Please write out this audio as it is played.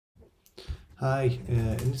Hi,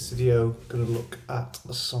 in this video I'm going to look at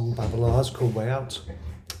a song by The La's called Way Out.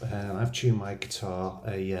 I've tuned my guitar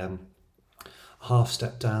a half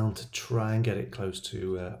step down to try and get it close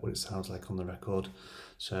to what it sounds like on the record.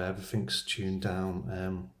 So everything's tuned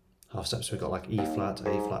down half steps, so we've got like E flat,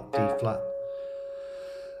 A flat, D flat.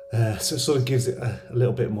 So it sort of gives it a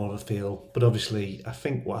little bit more of a feel, but obviously I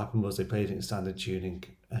think what happened was they played it in standard tuning.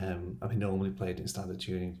 Normally played it in standard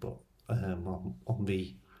tuning, but on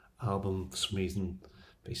the album for some reason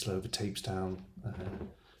they slow the tapes down,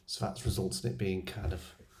 so that's resulted in it being kind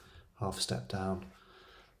of half a step down.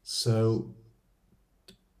 So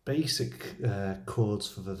the basic chords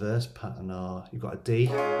for the verse pattern are, you've got a D,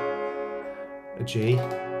 a G,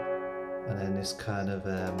 and then this kind of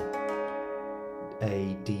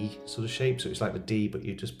A D sort of shape. So it's like the D, but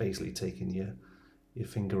you're just basically taking your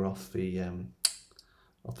finger off the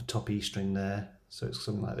top E string there. So it's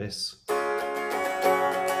something like this.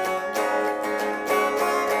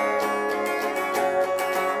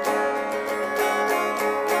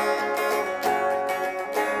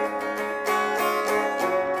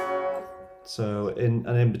 So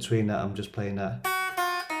in between that, I'm just playing that.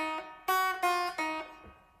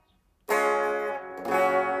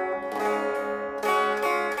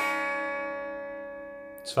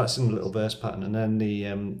 So that's in the little verse pattern, and then the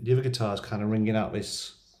other guitar is kind of ringing out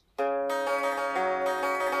this.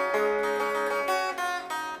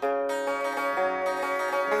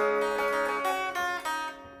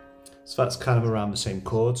 So that's kind of around the same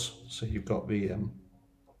chords. So you've got the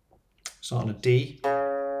start on a D,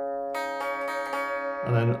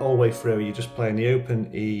 and then all the way through you're just playing the open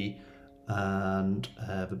E and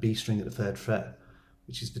the B string at the 3rd fret,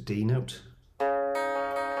 which is the D note.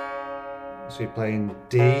 So you're playing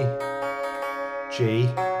D, G,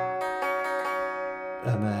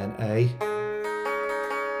 and then A.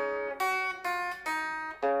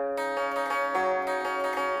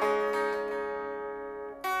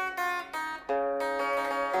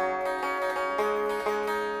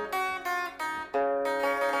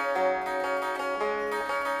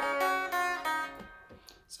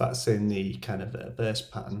 So that's in the kind of verse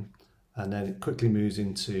pattern, and then it quickly moves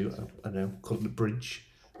into, I don't know, call it the bridge.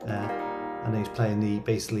 And then he's playing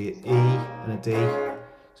basically an E and a D.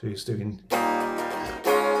 So he's doing, and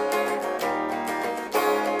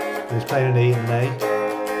he's playing an E and an A,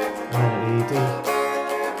 and then an E, D.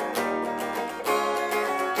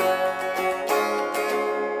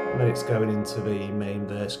 And then it's going into the main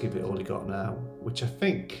verse, Give It All You Got Now, which I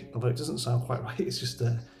think, although it doesn't sound quite right, it's just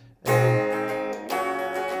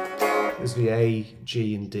there's the A,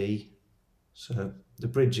 G and D. So the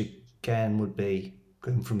bridge again would be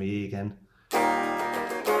going from the E again.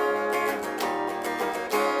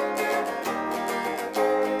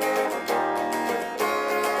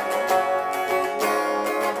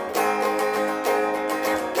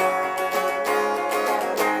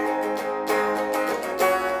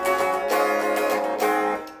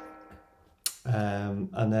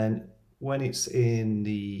 And then when it's in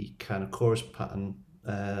the kind of chorus pattern,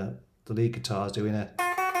 the lead guitar is doing a.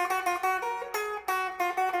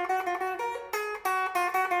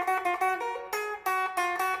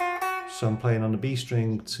 So I'm playing on the B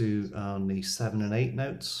string on the 7 and 8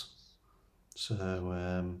 notes. So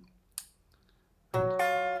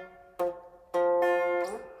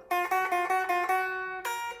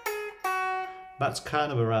that's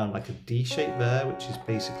kind of around like a D shape there, which is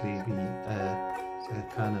basically the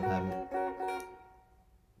kind of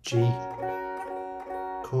G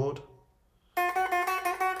chord.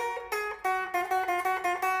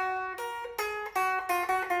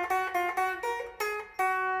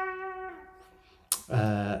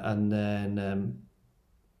 And then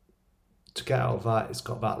to get out of that, it's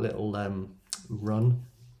got that little run,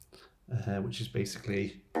 which is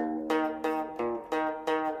basically,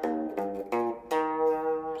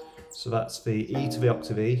 so that's the E to the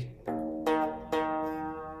octave E,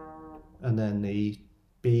 and then the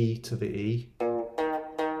B to the E,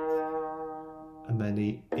 and then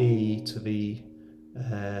the E to the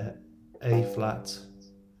A flat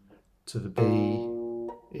to the B,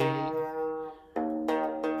 E,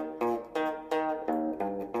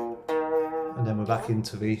 and then we're back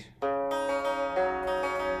into the,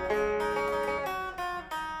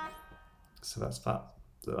 so that's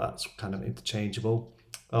kind of interchangeable.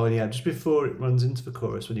 Oh, and yeah, just before it runs into the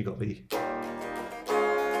chorus, when you got the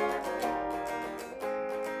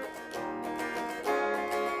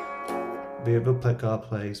other guitar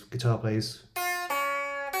plays.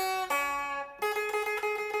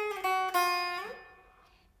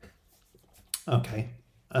 Okay,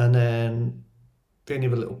 and then the only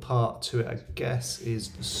other little part to it, I guess,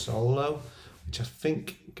 is the solo, which I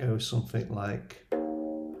think goes something like.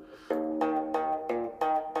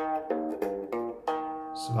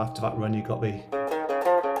 So after that run, you've got the.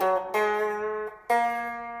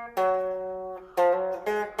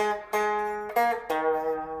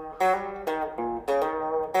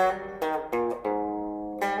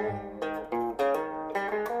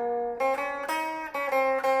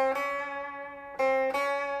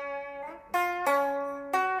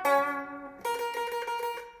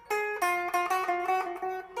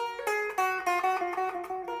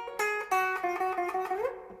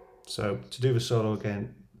 So to do the solo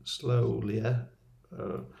again slowly, yeah.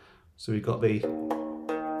 So we've got the.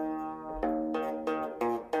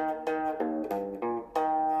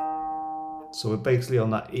 So we're basically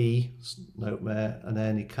on that E note there, and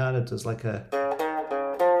then he kind of does like a.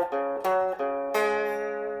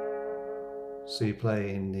 So you're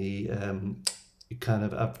playing the. You kind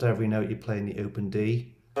of after every note you're playing the open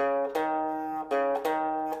D.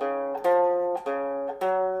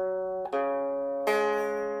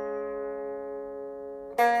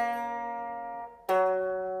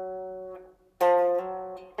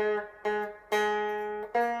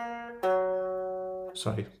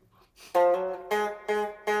 Sorry.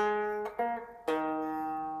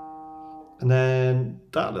 And then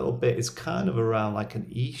that little bit is kind of around like an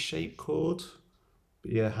E-shaped chord,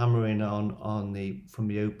 but you're hammering on the from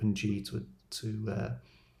the open G to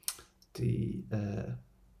the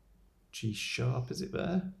G sharp. Is it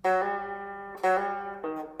there?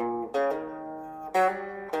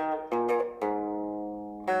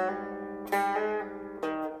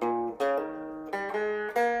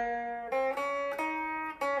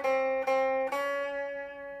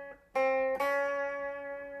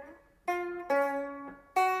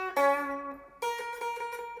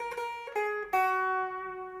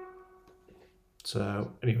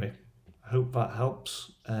 So anyway, I hope that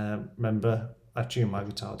helps. Remember, I tune my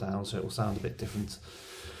guitar down so it will sound a bit different.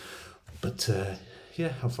 But yeah,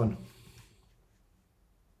 have fun.